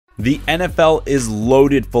The NFL is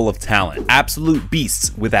loaded full of talent, absolute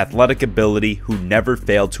beasts with athletic ability who never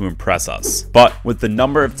fail to impress us. But with the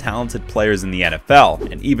number of talented players in the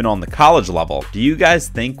NFL, and even on the college level, do you guys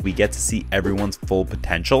think we get to see everyone's full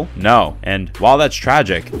potential? No. And while that's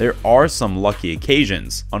tragic, there are some lucky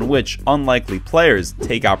occasions on which unlikely players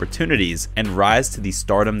take opportunities and rise to the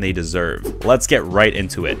stardom they deserve. Let's get right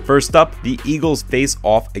into it. First up, the Eagles face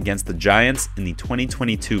off against the Giants in the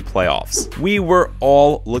 2022 playoffs. We were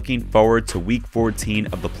all looking forward to week 14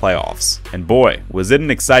 of the playoffs, and boy, was it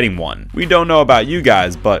an exciting one. We don't know about you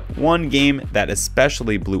guys, but one game that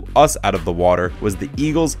especially blew us out of the water was the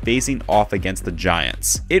Eagles facing off against the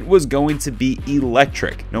Giants. It was going to be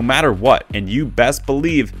electric no matter what, and you best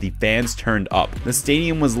believe the fans turned up. The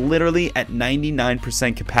stadium was literally at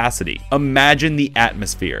 99% capacity. Imagine the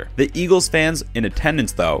atmosphere. The Eagles fans in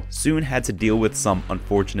attendance though soon had to deal with some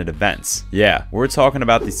unfortunate events. Yeah, we're talking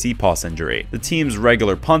about the CPOS injury. The team's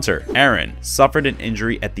regular punter, Aaron, suffered an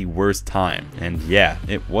injury at the worst time, and yeah,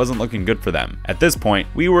 it wasn't looking good for them. At this point,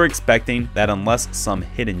 we were expecting that unless some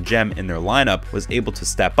hidden gem in their lineup was able to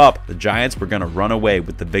step up, the Giants were going to run away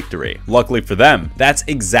with the victory. Luckily for them, that's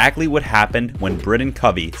exactly what happened when Britton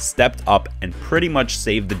Covey stepped up and pretty much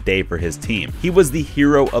saved the day for his team. He was the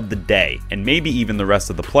hero of the day, and maybe even the rest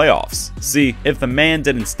of the playoffs. See, if the man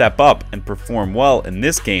didn't step up and perform well in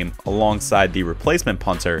this game alongside the replacement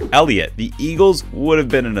punter, Elliott, the Eagles would have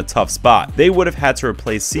been in a tough spot. They would have had to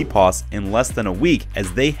replace CPOS in less than a week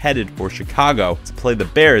as they headed for Chicago to play the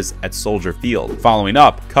Bears at Soldier Field. Following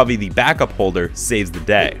up, Covey, the backup holder, saves the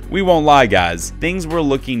day. We won't lie guys, things were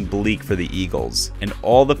looking bleak for the Eagles, and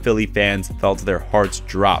all the Philly fans felt their hearts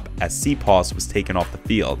drop as CPOS was taken off the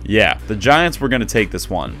field. Yeah, the Giants were going to take this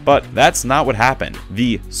one, but that's not what happened.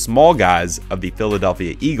 The small guys of the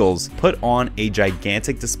Philadelphia Eagles put on a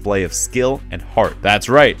gigantic display of skill and heart. That's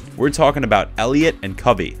right, we're talking about Elliott and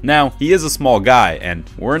Covey. Now, he is a small guy, and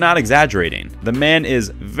we're not exaggerating. The man is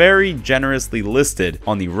very generously listed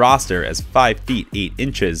on the roster as 5 feet 8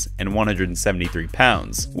 inches and 173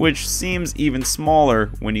 pounds, which seems even smaller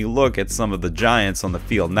when you look at some of the giants on the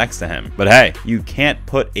field next to him. But hey, you can't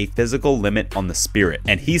put a physical limit on the spirit,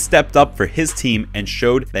 and he stepped up for his team and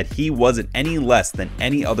showed that he wasn't any less than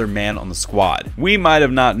any other man on the squad. We might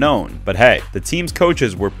have not known, but hey, the team's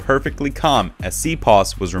coaches were perfectly calm as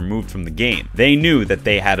CPOS was removed from the game. They knew that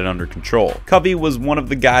they had it under control. Covey was one of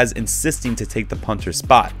the guys insisting to take the punter's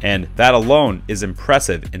spot, and that alone is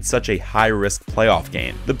impressive in such a high-risk playoff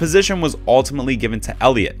game. The position was ultimately given to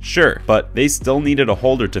Elliott, sure, but they still needed a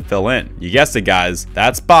holder to fill in. You guessed it guys,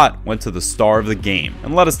 that spot went to the star of the game,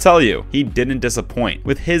 and let us tell you, he didn't disappoint.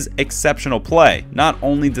 With his exceptional play, not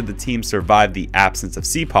only did the team survive the absence of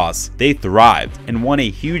CPOS, they thrived and won a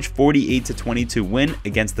huge 48-22 win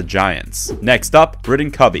against the Giants. Next up,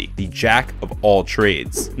 Britton Covey, the jack of all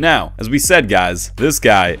trades. Now, as we said guys, this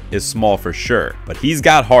guy is small for sure, but he's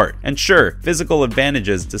got heart. And sure, physical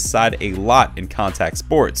advantages decide a lot in contact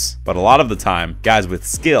sports, but a lot of the time, guys with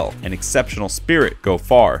skill and exceptional spirit go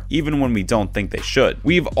far, even when we don't think they should.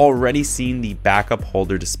 We've already seen the backup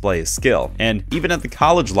holder display his skill, and even at the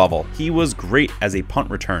college level, he was great as a punt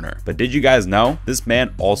returner. But did you guys know this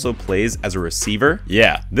man also plays as a receiver?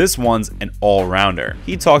 Yeah, this one's an all-rounder.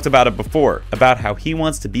 He talked about it before, about how he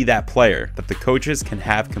wants to be that player that the coaches can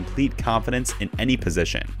have complete confidence in any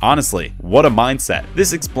position. Honestly, what a mindset.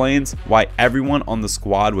 This explains why everyone on the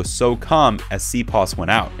squad was so calm as CPOS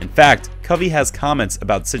went out. In fact, Covey has comments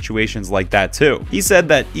about situations like that too. He said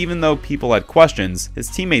that even though people had questions, his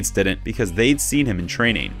teammates didn't because they'd seen him in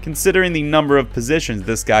training. Considering the number of positions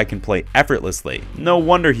this guy can play effortlessly, no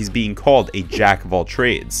wonder he's being called a jack of all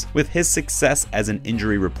trades. With his success as an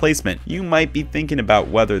injury replacement, you might be thinking about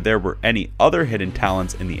whether there were any other hidden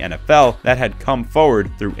talents in the NFL that had come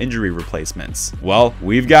forward through injury replacements. Well,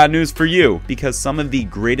 we've got news for you, because some of the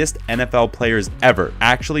greatest NFL players ever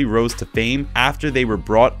actually rose to fame after they were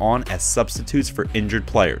brought on as substitutes for injured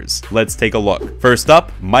players. Let's take a look. First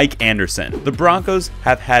up, Mike Anderson. The Broncos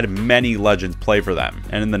have had many legends play for them,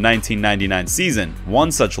 and in the 1999 season,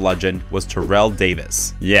 one such legend was Terrell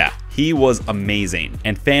Davis. Yeah, he was amazing,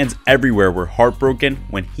 and fans everywhere were heartbroken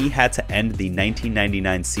when he had to end the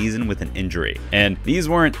 1999 season with an injury. And these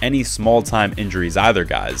weren't any small-time injuries either,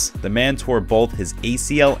 guys. The man tore both his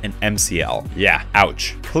ACL and MCL. Yeah,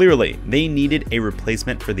 ouch. Clearly, they needed a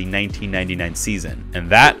replacement for the 1999 season, and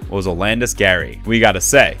that was Olandis Gary. We gotta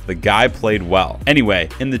say, the guy played well. Anyway,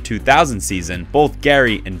 in the 2000 season, both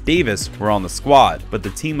Gary and Davis were on the squad, but the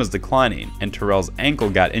team was declining, and Terrell's ankle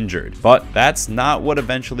got injured. But that's not what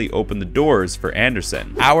eventually open the doors for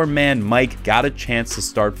Anderson. Our man Mike got a chance to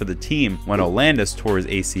start for the team when Olandis tore his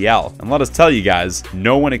ACL. And let us tell you guys,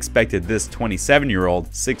 no one expected this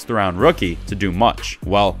 27-year-old 6th round rookie to do much.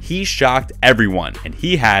 Well, he shocked everyone, and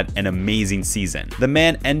he had an amazing season. The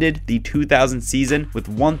man ended the 2000 season with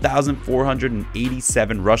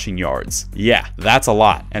 1,487 rushing yards. Yeah, that's a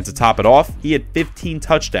lot. And to top it off, he had 15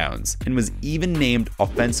 touchdowns and was even named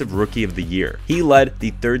Offensive Rookie of the Year. He led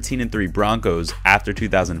the 13-3 Broncos after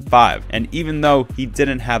 2005, and even though he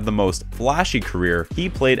didn't have the most flashy career, he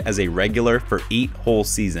played as a regular for 8 whole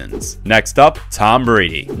seasons. Next up, Tom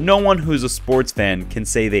Brady. No one who's a sports fan can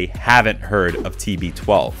say they haven't heard of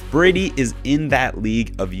TB12. Brady is in that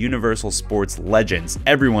league of universal sports legends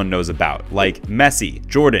everyone knows about, like Messi,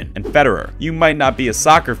 Jordan, and Federer. You might not be a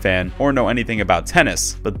soccer fan or know anything about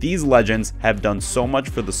tennis, but these legends have done so much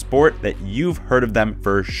for the sport that you've heard of them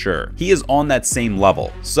for sure. He is on that same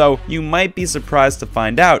level, so you might be surprised to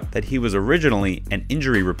find out that he was originally an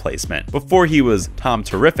injury replacement. Before he was Tom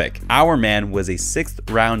Terrific, our man was a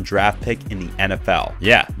 6th round draft pick in the NFL.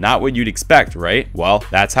 Yeah, not what you'd expect, right? Well,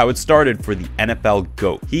 that's how it started for the NFL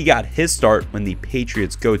GOAT. He got his start when the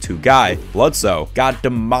Patriots go-to guy, Bledsoe, got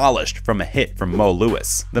demolished from a hit from Mo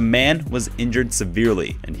Lewis. The man was injured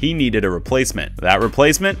severely, and he needed a replacement. That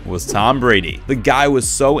replacement was Tom Brady. The guy was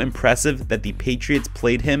so impressive that the Patriots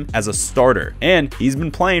played him as a starter, and he's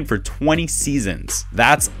been playing for 20 seasons.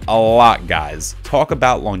 That's a lot, guys. Talk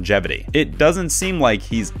about longevity. It doesn't seem like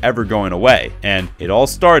he's ever going away, and it all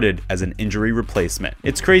started as an injury replacement.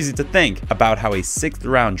 It's crazy to think about how a 6th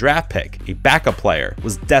round draft pick, a backup player,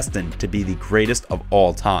 was destined to be the greatest of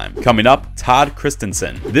all time. Coming up, Todd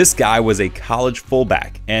Christensen. This guy was a college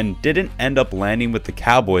fullback and didn't end up landing with the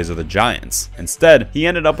Cowboys or the Giants. Instead, he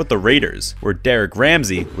ended up with the Raiders, where Derek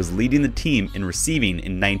Ramsey was leading the team in receiving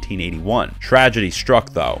in 1981. Tragedy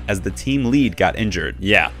struck though, as the team lead got injured.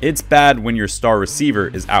 Yeah, it's bad when your star receiver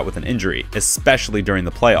is out with an injury, especially during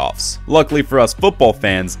the playoffs. Luckily for us football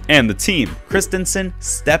fans and the team, Christensen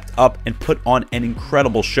stepped up and put on an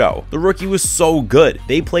incredible show. The rookie was so good,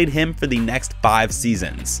 they played him for the next 5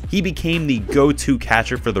 seasons. He became the go-to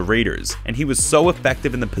catcher for the Raiders, and he was so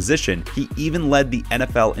effective in the position, he even led the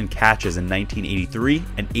NFL in catches in 1983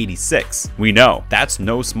 and 86. We know, that's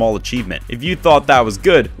no small achievement. If you thought that was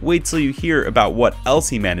good, wait till you hear about what else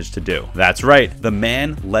he managed to do. That's right, the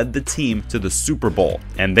man led the team to the Super Bowl,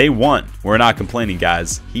 and they won. We're not complaining,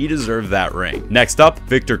 guys. He deserved that ring. Next up,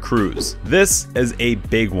 Victor Cruz. This is a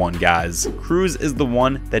big one, guys. Cruz is the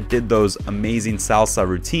one that did those amazing salsa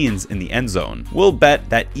routines in the end zone. We'll bet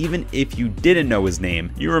that even if you didn't know his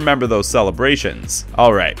name, you remember those celebrations.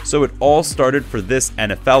 Alright, so it all started for this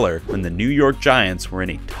NFLer when the New York Giants were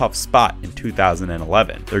in a tough spot in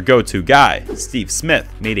 2011. Their go-to guy, Steve Smith,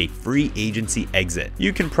 made a free agency exit.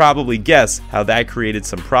 You can probably guess how that created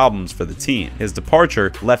some problems for the team. His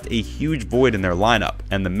departure left a huge void in their lineup,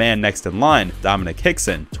 and the man next in line, Dominic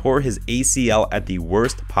Hickson, tore his ACL at the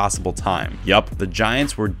worst possible time. Yup, the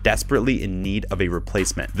Giants were desperately in need of a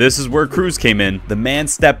replacement. This is where Cruz came in. The man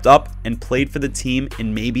stepped up and played for the team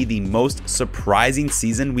in maybe the most surprising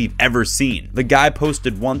season we've ever seen. The guy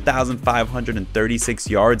posted 1,536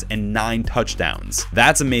 yards and 9 touchdowns.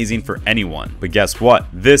 That's amazing for anyone. But guess what?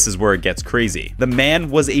 This is where it gets crazy. The man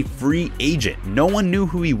was a free agent. No one knew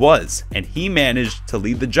who he was, and he managed to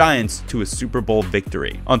lead the Giants to a Super Bowl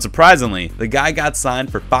victory. Unsurprisingly, the guy got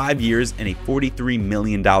signed for 5 years and a $43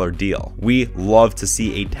 million deal. We love to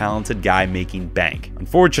see a talented guy making bank.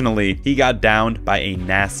 Unfortunately, he got downed by a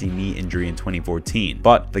nasty knee injury in 2014,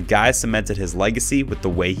 but the guy cemented his legacy with the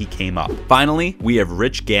way he came up. Finally, we have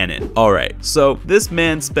Rich Gannon. Alright, so this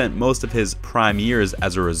man spent most of his prime years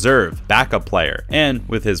as a reserve backup player, and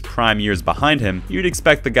with his prime years behind him, you'd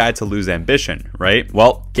expect the guy to lose ambition, right?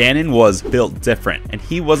 Well, Gannon was built different, and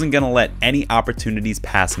he wasn't gonna let any opportunities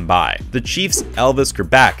pass him by. The Chiefs' Elvis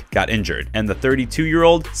Grbac got injured, and the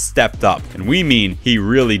 32-year-old stepped up, and we mean he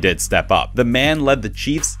really did step up. The man led the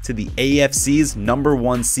Chiefs to the AFC's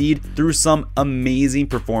 #1 seed through some amazing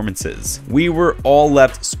performances. We were all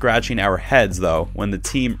left scratching our heads though when the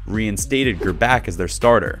team reinstated Grbac as their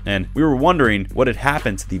starter, and we were wondering what had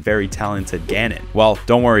happened to the very talented Gannon. Well,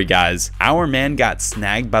 don't worry guys, our man got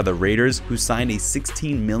snagged by the Raiders, who signed a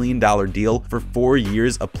 $16 million deal for 4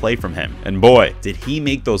 years of play from him, and boy, did he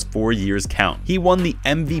make those 4 years count. He won the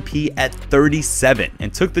MVP at 37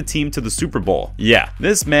 and took the team to the Super Bowl. Yeah,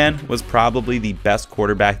 this man was probably the best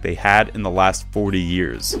quarterback they had in the last 40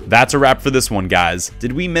 years. That's a wrap for this one, guys.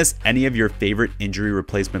 Did we miss any of your favorite injury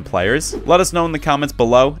replacement players? Let us know in the comments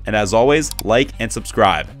below, and as always, like and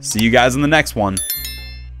subscribe. See you guys in the next one.